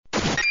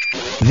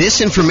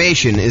This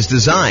information is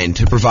designed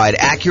to provide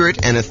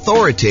accurate and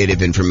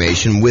authoritative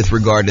information with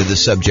regard to the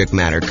subject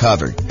matter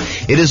covered.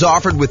 It is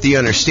offered with the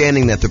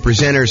understanding that the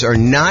presenters are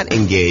not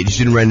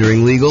engaged in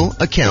rendering legal,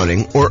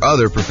 accounting, or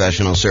other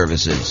professional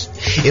services.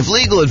 If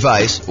legal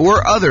advice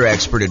or other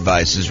expert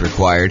advice is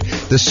required,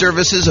 the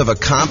services of a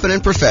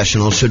competent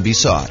professional should be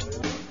sought.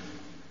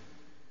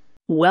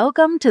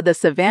 Welcome to the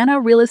Savannah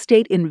Real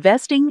Estate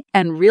Investing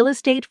and Real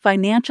Estate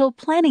Financial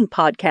Planning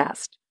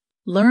Podcast.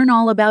 Learn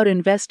all about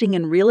investing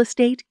in real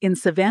estate in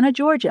Savannah,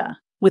 Georgia,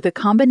 with a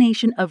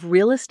combination of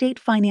real estate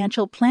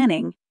financial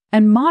planning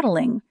and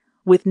modeling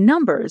with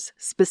numbers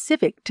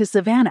specific to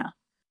Savannah,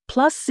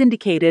 plus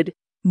syndicated,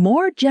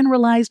 more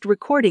generalized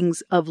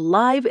recordings of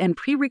live and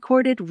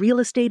pre-recorded real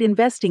estate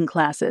investing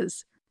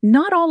classes,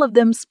 not all of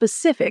them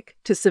specific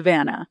to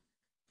Savannah.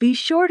 Be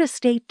sure to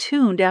stay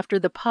tuned after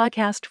the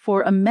podcast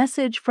for a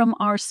message from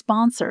our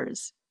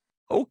sponsors.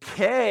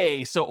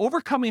 Okay, so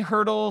overcoming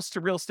hurdles to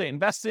real estate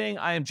investing.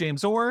 I am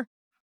James Orr.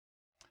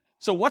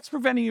 So what's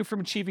preventing you from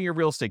achieving your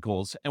real estate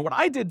goals? And what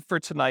I did for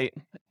tonight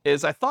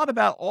is I thought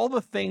about all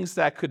the things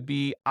that could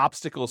be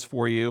obstacles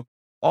for you,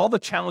 all the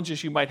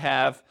challenges you might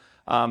have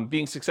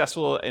being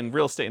successful in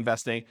real estate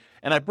investing,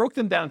 and I broke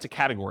them down into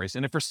categories.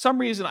 And if for some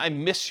reason I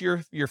miss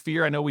your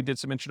fear, I know we did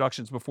some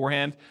introductions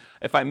beforehand.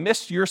 If I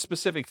missed your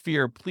specific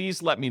fear,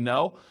 please let me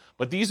know.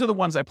 But these are the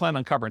ones I plan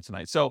on covering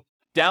tonight. So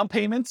down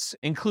payments,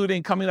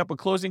 including coming up with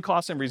closing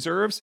costs and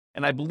reserves.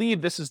 And I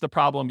believe this is the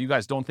problem you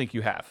guys don't think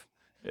you have.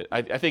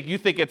 I think you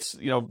think it's,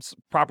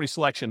 property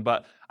selection,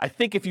 but I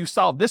think if you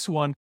solve this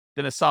one,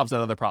 then it solves that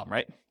other problem,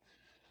 right?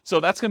 So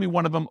that's going to be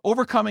one of them.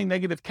 Overcoming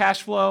negative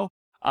cash flow,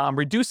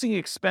 reducing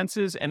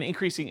expenses, and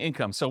increasing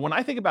income. So when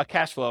I think about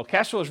cash flow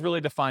is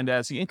really defined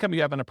as the income you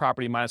have on a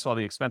property minus all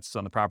the expenses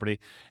on the property.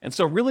 And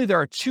so really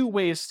there are two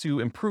ways to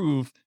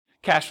improve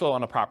cash flow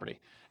on a property.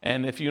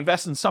 And if you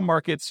invest in some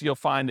markets, you'll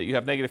find that you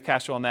have negative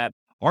cash flow on that.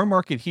 Our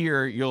market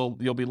here, you'll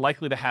be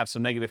likely to have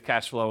some negative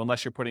cash flow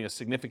unless you're putting a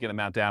significant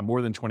amount down,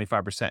 more than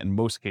 25% in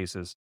most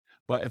cases.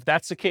 But if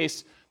that's the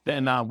case,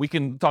 then we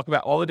can talk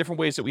about all the different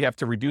ways that we have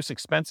to reduce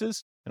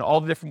expenses and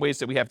all the different ways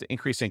that we have to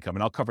increase income.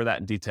 And I'll cover that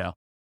in detail.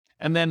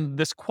 And then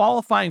this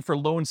qualifying for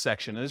loan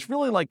section, and there's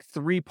really like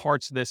three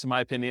parts to this, in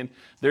my opinion.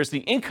 There's the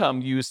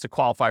income used to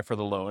qualify for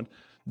the loan.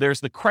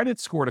 There's the credit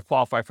score to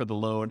qualify for the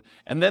loan.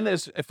 And then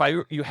there's,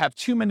 you have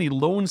too many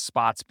loan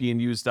spots being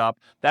used up,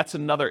 that's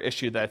another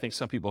issue that I think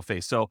some people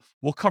face. So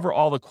we'll cover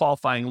all the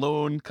qualifying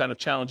loan kind of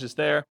challenges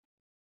there.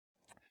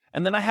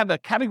 And then I have a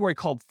category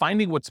called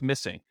finding what's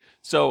missing.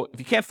 So if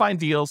you can't find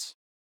deals,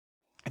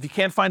 if you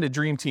can't find a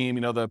dream team,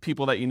 the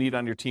people that you need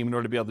on your team in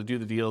order to be able to do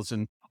the deals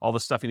and all the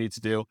stuff you need to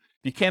do,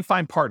 if you can't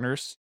find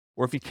partners,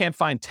 or if you can't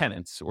find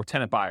tenants or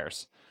tenant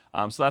buyers.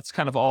 So that's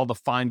kind of all the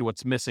find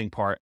what's missing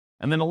part.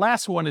 And then the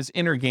last one is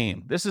inner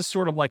game. This is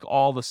sort of like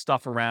all the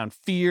stuff around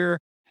fear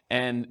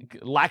and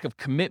lack of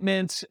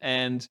commitment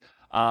and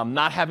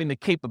not having the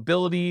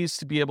capabilities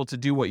to be able to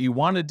do what you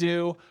want to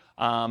do,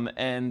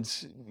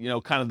 and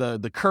kind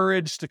of the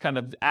courage to kind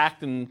of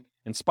act in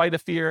spite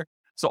of fear.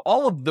 So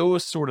all of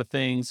those sort of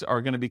things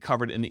are going to be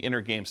covered in the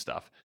inner game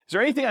stuff. Is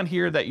there anything on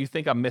here that you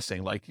think I'm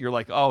missing? Like you're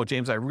like, oh,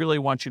 James, I really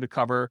want you to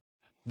cover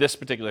this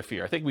particular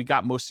fear. I think we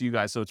got most of you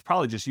guys, so it's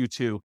probably just you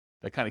two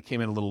that kind of came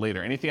in a little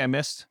later. Anything I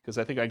missed? Because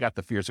I think I got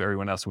the fears of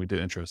everyone else when we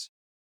did intros.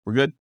 We're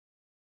good?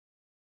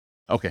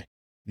 Okay.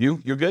 You're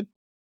good?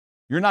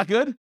 You're not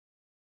good?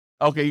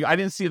 Okay, I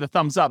didn't see the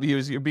thumbs up.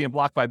 You're being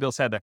blocked by Bill's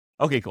head there.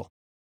 Okay, cool.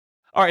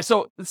 All right,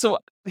 so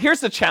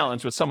here's the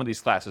challenge with some of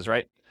these classes,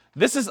 right?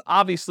 This is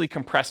obviously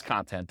compressed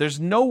content. There's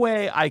no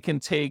way I can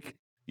take,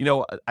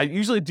 I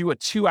usually do a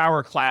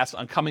 2-hour class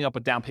on coming up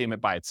with down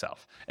payment by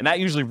itself. And that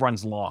usually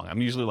runs long.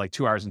 I'm usually like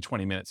 2 hours and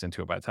 20 minutes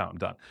into it by the time I'm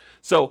done.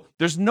 So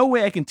there's no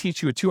way I can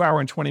teach you a 2-hour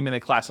and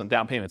 20-minute class on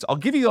down payments. I'll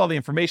give you all the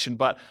information,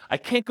 but I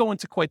can't go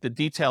into quite the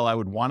detail I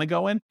would want to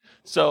go in.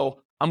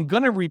 So I'm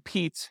going to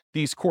repeat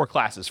these core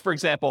classes. For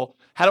example,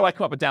 how do I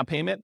come up with down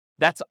payment?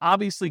 That's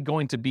obviously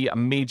going to be a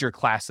major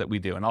class that we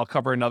do. And I'll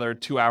cover another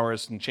 2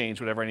 hours and change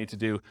whatever I need to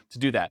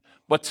do that.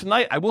 But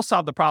tonight I will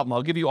solve the problem.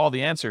 I'll give you all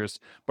the answers,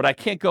 but I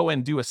can't go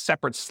and do a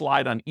separate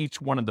slide on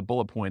each one of the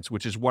bullet points,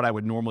 which is what I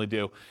would normally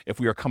do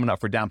if we were coming up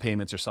for down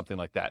payments or something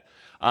like that.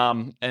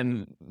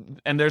 And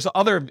there's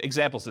other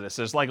examples of this.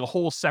 There's like a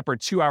whole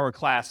separate 2-hour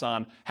class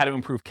on how to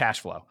improve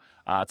cash flow.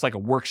 It's like a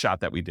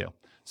workshop that we do.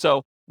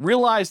 So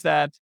realize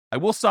that I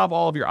will solve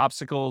all of your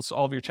obstacles,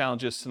 all of your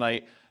challenges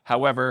tonight.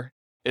 However,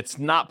 it's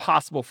not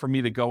possible for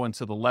me to go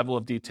into the level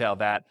of detail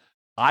that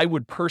I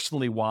would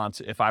personally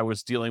want if I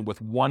was dealing with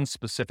one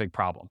specific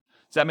problem.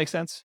 Does that make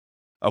sense?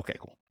 Okay,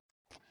 cool.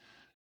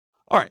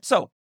 All right,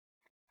 so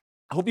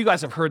I hope you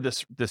guys have heard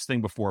this thing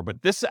before,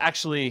 but this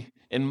actually,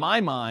 in my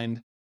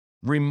mind,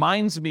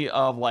 reminds me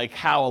of like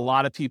how a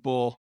lot of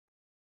people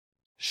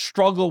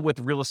struggle with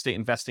real estate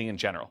investing in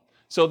general.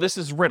 So this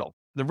is riddle.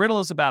 The riddle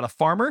is about a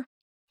farmer,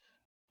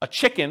 a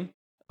chicken,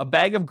 a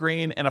bag of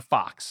grain, and a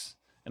fox.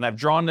 And I've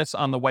drawn this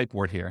on the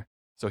whiteboard here.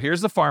 So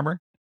here's the farmer,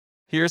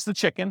 here's the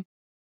chicken,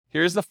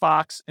 here's the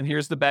fox, and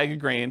here's the bag of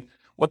grain.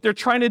 What they're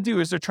trying to do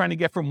is they're trying to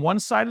get from one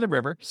side of the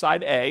river,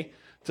 side A,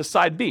 to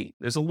side B.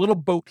 There's a little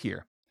boat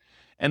here.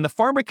 And the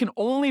farmer can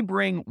only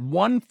bring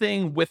one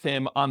thing with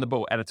him on the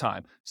boat at a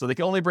time. So they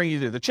can only bring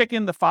either the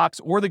chicken, the fox,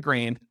 or the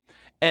grain.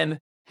 And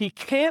he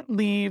can't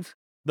leave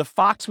the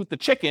fox with the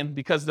chicken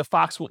because the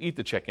fox will eat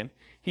the chicken.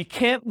 He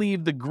can't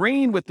leave the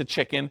grain with the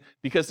chicken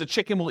because the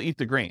chicken will eat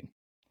the grain.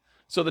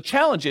 So the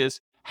challenge is,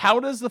 how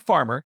does the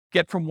farmer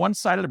get from one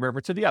side of the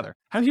river to the other?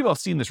 How many people have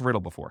seen this riddle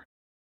before?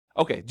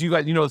 Okay, do you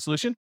guys, you know the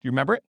solution? Do you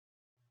remember it?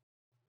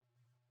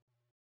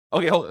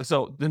 Okay,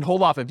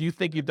 hold off if you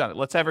think you've done it.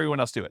 Let's have everyone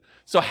else do it.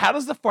 So how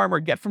does the farmer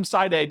get from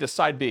side A to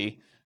side B,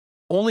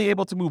 only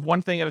able to move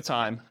one thing at a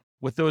time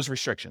with those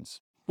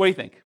restrictions? What do you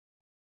think?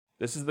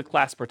 This is the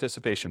class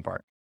participation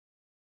part.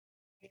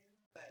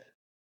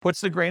 Puts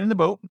the grain in the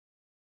boat.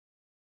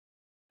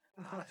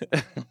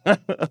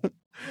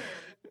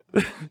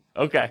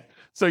 Okay,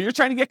 so you're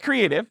trying to get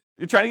creative.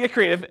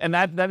 And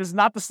that is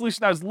not the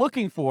solution I was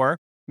looking for.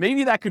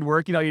 Maybe that could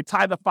work. You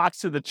tie the fox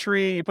to the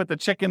tree, you put the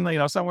chicken,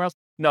 somewhere else.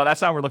 No,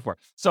 that's not what we're looking for.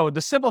 So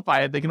to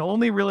simplify it, they can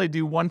only really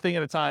do one thing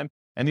at a time,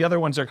 and the other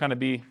ones are they're going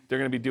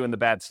to be doing the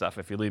bad stuff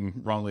if you leave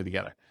them wrongly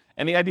together.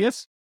 Any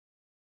ideas?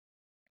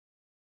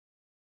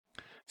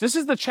 This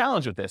is the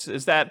challenge with this,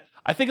 is that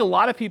I think a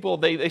lot of people,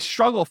 they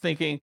struggle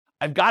thinking,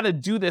 I've got to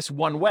do this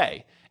one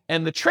way.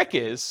 And the trick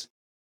is,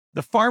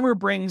 the farmer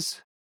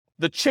brings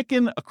the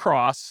chicken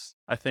across,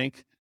 I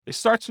think. It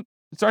starts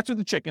with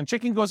the chicken.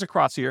 Chicken goes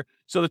across here.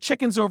 So the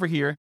chicken's over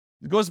here,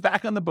 goes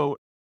back on the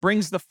boat,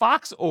 brings the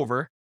fox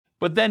over,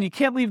 but then you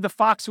can't leave the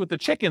fox with the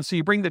chicken, so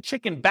you bring the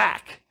chicken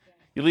back.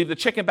 You leave the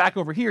chicken back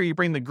over here, you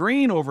bring the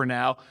grain over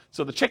now,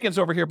 so the chicken's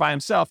over here by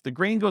himself. The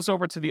grain goes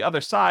over to the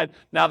other side.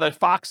 Now the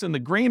fox and the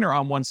grain are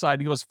on one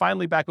side. He goes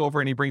finally back over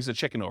and he brings the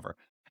chicken over.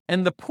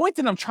 And the point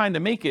that I'm trying to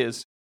make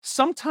is,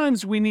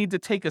 sometimes we need to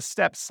take a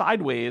step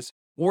sideways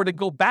or to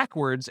go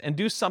backwards and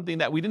do something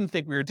that we didn't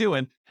think we were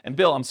doing. And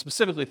Bill, I'm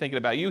specifically thinking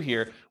about you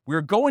here.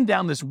 We're going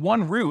down this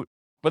one route,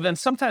 but then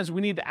sometimes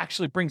we need to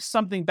actually bring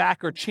something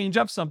back or change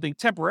up something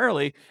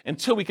temporarily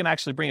until we can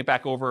actually bring it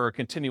back over or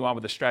continue on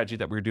with the strategy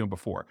that we were doing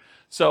before.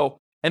 So,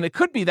 and it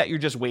could be that you're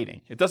just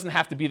waiting. It doesn't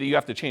have to be that you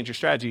have to change your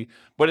strategy,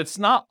 but it's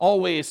not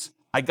always,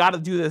 I got to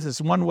do this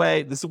one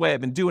way. This is the way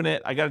I've been doing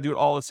it. I got to do it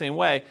all the same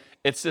way.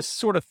 It's this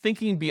sort of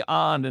thinking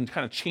beyond and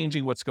kind of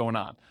changing what's going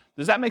on.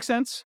 Does that make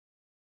sense?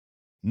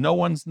 No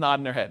one's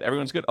nodding their head.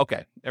 Everyone's good?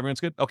 Okay.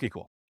 Everyone's good? Okay,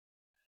 cool.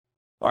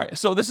 All right.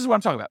 So this is what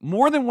I'm talking about.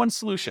 More than one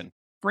solution.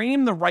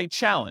 Frame the right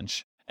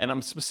challenge. And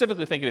I'm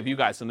specifically thinking of you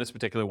guys in this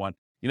particular one.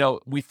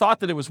 We thought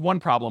that it was one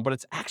problem, but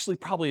it's actually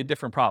probably a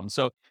different problem.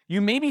 So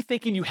you may be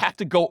thinking you have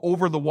to go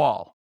over the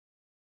wall.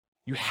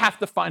 You have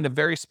to find a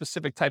very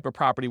specific type of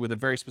property with a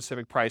very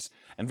specific price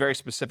and very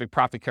specific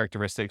profit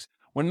characteristics,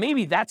 when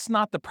maybe that's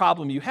not the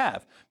problem you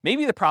have.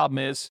 Maybe the problem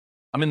is,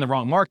 I'm in the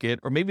wrong market,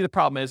 or maybe the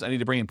problem is I need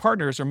to bring in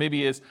partners, or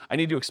maybe is I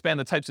need to expand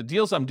the types of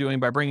deals I'm doing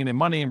by bringing in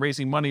money and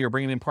raising money or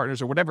bringing in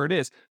partners or whatever it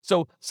is.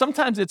 So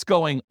sometimes it's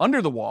going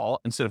under the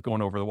wall instead of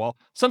going over the wall.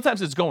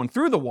 Sometimes it's going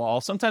through the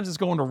wall. Sometimes it's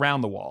going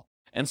around the wall.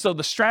 And so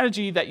the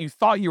strategy that you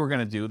thought you were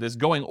going to do, this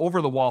going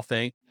over the wall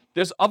thing,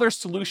 there's other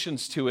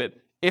solutions to it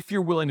if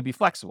you're willing to be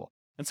flexible.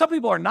 And some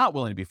people are not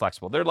willing to be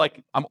flexible. They're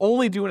like, I'm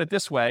only doing it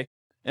this way.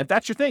 And if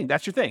that's your thing,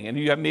 that's your thing. And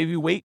you have maybe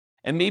wait,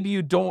 and maybe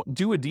you don't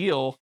do a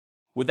deal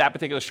with that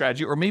particular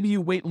strategy, or maybe you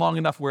wait long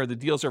enough where the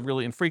deals are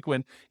really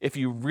infrequent if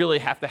you really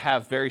have to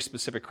have very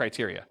specific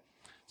criteria.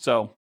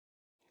 So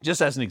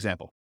just as an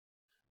example.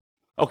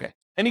 Okay,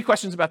 any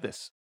questions about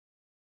this?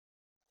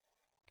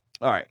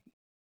 All right.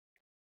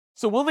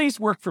 So will these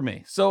work for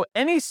me? So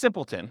any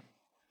simpleton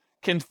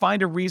can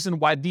find a reason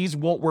why these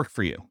won't work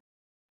for you.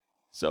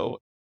 So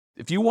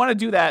if you want to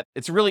do that,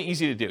 it's really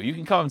easy to do. You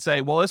can come and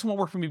say, well, this won't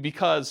work for me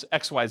because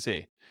X, Y,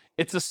 Z.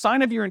 It's a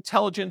sign of your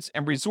intelligence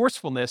and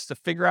resourcefulness to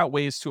figure out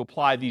ways to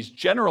apply these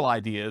general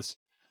ideas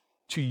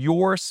to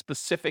your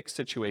specific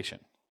situation.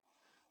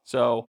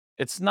 So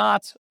it's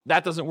not,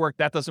 that doesn't work,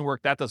 that doesn't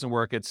work, that doesn't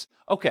work. It's,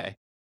 okay,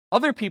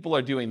 other people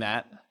are doing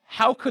that.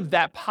 How could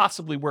that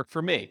possibly work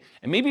for me?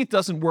 And maybe it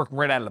doesn't work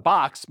right out of the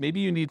box. Maybe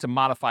you need to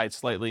modify it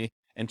slightly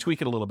and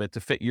tweak it a little bit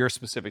to fit your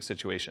specific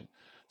situation.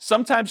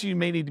 Sometimes you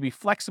may need to be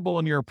flexible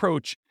in your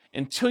approach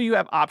until you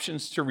have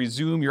options to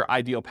resume your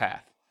ideal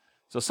path.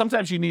 So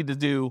sometimes you need to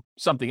do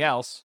something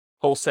else,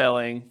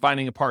 wholesaling,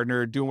 finding a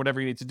partner, doing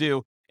whatever you need to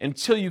do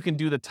until you can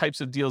do the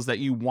types of deals that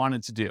you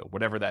wanted to do,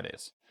 whatever that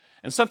is.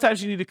 And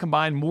sometimes you need to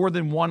combine more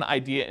than one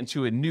idea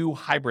into a new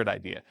hybrid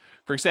idea.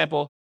 For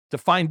example, to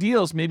find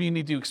deals, maybe you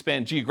need to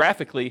expand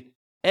geographically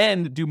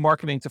and do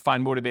marketing to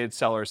find motivated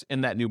sellers in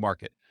that new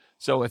market.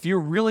 So if you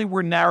really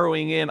were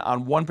narrowing in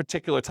on one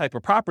particular type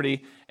of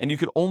property and you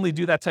could only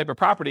do that type of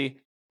property,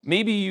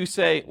 maybe you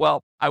say,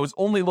 well, I was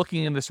only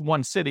looking in this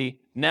one city.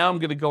 Now I'm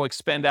going to go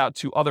expand out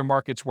to other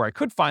markets where I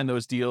could find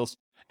those deals.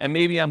 And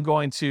maybe I'm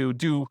going to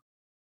do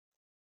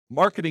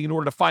marketing in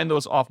order to find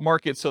those off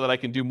market so that I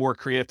can do more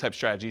creative type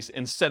strategies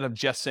instead of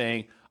just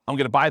saying, I'm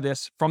going to buy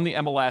this from the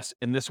MLS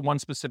in this one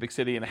specific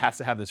city and it has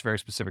to have this very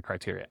specific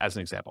criteria, as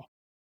an example.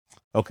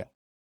 Okay.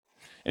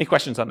 Any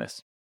questions on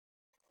this?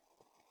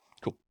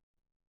 Cool.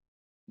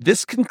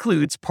 This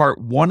concludes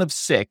part 1 of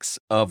 6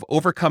 of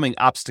Overcoming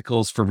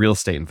Obstacles for Real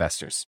Estate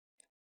Investors.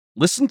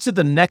 Listen to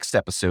the next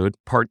episode,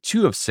 part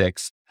 2 of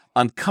 6,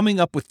 on coming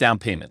up with down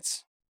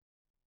payments.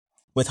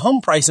 With home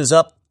prices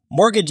up,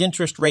 mortgage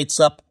interest rates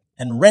up,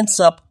 and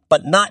rents up,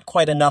 but not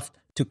quite enough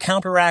to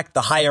counteract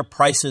the higher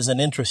prices and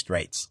interest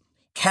rates,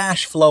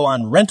 cash flow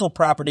on rental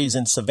properties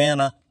in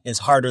Savannah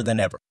is harder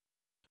than ever.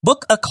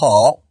 Book a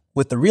call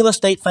with the Real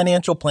Estate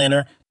Financial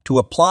Planner to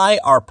apply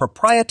our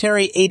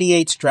proprietary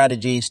 88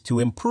 strategies to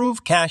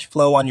improve cash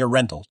flow on your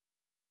rentals.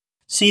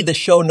 See the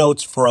show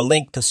notes for a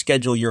link to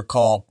schedule your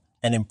call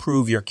and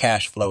improve your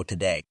cash flow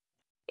today.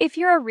 If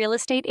you're a real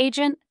estate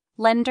agent,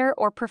 lender,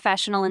 or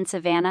professional in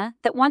Savannah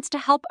that wants to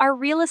help our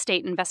real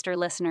estate investor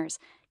listeners,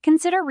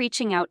 consider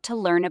reaching out to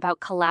learn about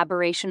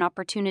collaboration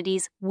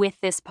opportunities with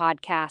this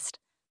podcast.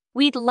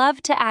 We'd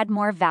love to add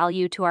more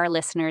value to our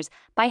listeners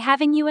by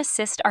having you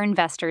assist our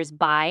investors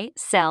buy,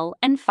 sell,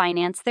 and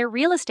finance their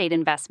real estate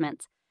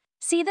investments.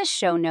 See the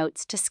show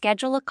notes to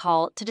schedule a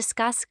call to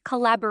discuss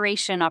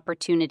collaboration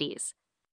opportunities.